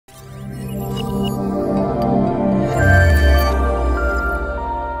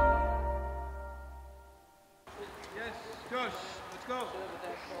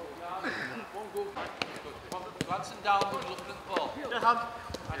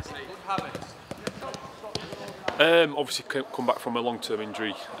Obviously come back from a long-term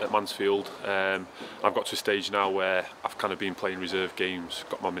injury at Mansfield. I've got to a stage now where I've kind of been playing reserve games,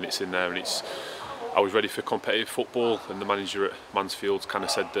 got my minutes in there, and I was ready for competitive football, and the manager at Mansfield kind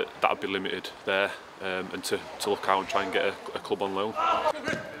of said that that'd be limited there, and to look out and try and get a club on loan.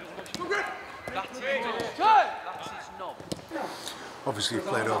 Obviously you've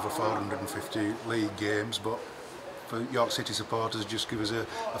played over 450 league games, but for York City supporters, just give us a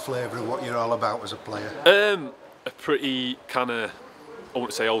flavour of what you're all about as a player. A pretty kind of, I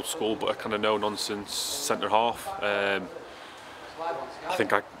wouldn't say old school, but a kind of no-nonsense centre half. I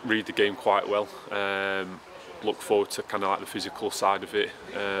think I read the game quite well. Look forward to kind of like the physical side of it.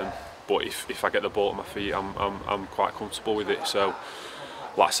 But if I get the ball at my feet, I'm quite comfortable with it. So,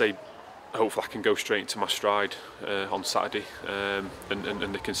 like I say, hopefully I can go straight into my stride on Saturday, and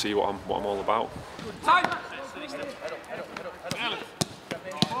they can see what I'm all about.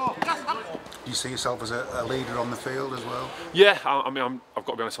 Do you see yourself as a leader on the field as well? Yeah, I mean, I've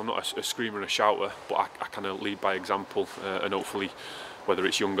got to be honest, I'm not a screamer and a shouter, but I kind of lead by example, and hopefully, whether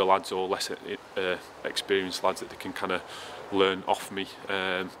it's younger lads or less experienced lads, that they can kind of learn off me.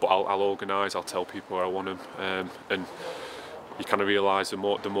 But I'll organise, I'll tell people where I want them, and you kind of realise the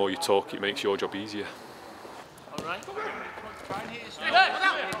more you talk, it makes your job easier. All right.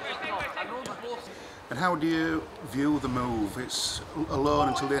 And how do you view the move? It's a loan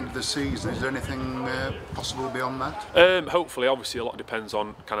until the end of the season. Is there anything possible beyond that? Hopefully, obviously a lot depends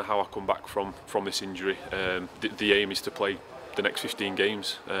on kind of how I come back from this injury. The aim is to play the next 15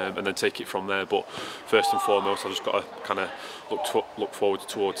 games and then take it from there. But first and foremost, I've just got to kind of look forward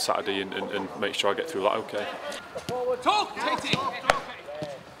towards Saturday and make sure I get through that okay.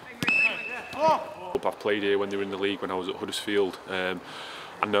 I've played here when they were in the league when I was at Huddersfield.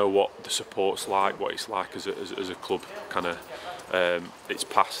 I know what the support's like, what it's like as a club. Kind of, it's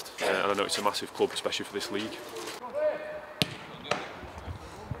past, and I know it's a massive club, especially for this league.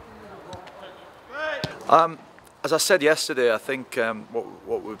 As I said yesterday, I think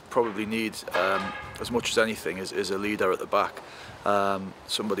what we probably need, as much as anything, is a leader at the back.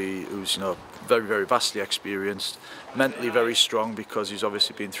 Somebody who's very, very vastly experienced, mentally very strong, because he's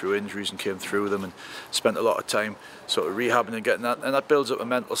obviously been through injuries and came through them and spent a lot of time sort of rehabbing and getting that, and that builds up a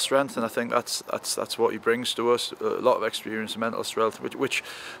mental strength. And I think that's what he brings to us, a lot of experience and mental strength, which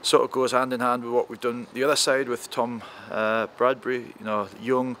sort of goes hand in hand with what we've done the other side with Tom Bradbury.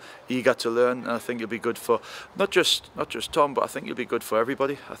 Young, eager to learn, and I think he'll be good for not just Tom, but I think he'll be good for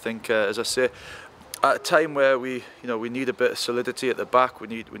everybody. I think, as I say, at a time where we need a bit of solidity at the back, we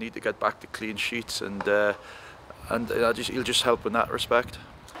need to get back to clean sheets, and he'll just help in that respect.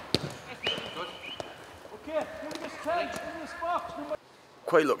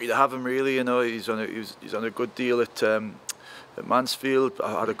 Quite lucky to have him, really. He's on a good deal at Mansfield.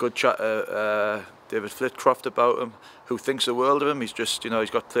 I had a good chat to David Flitcroft about him, who thinks the world of him. He's just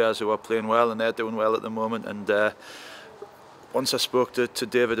he's got players who are playing well, and they're doing well at the moment. And once I spoke to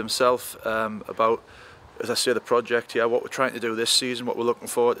David himself about, as I say, the project here, what we're trying to do this season, what we're looking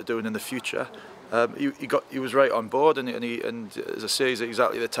forward to doing in the future, he was right on board, and as I say, he's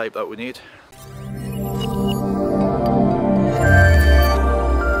exactly the type that we need.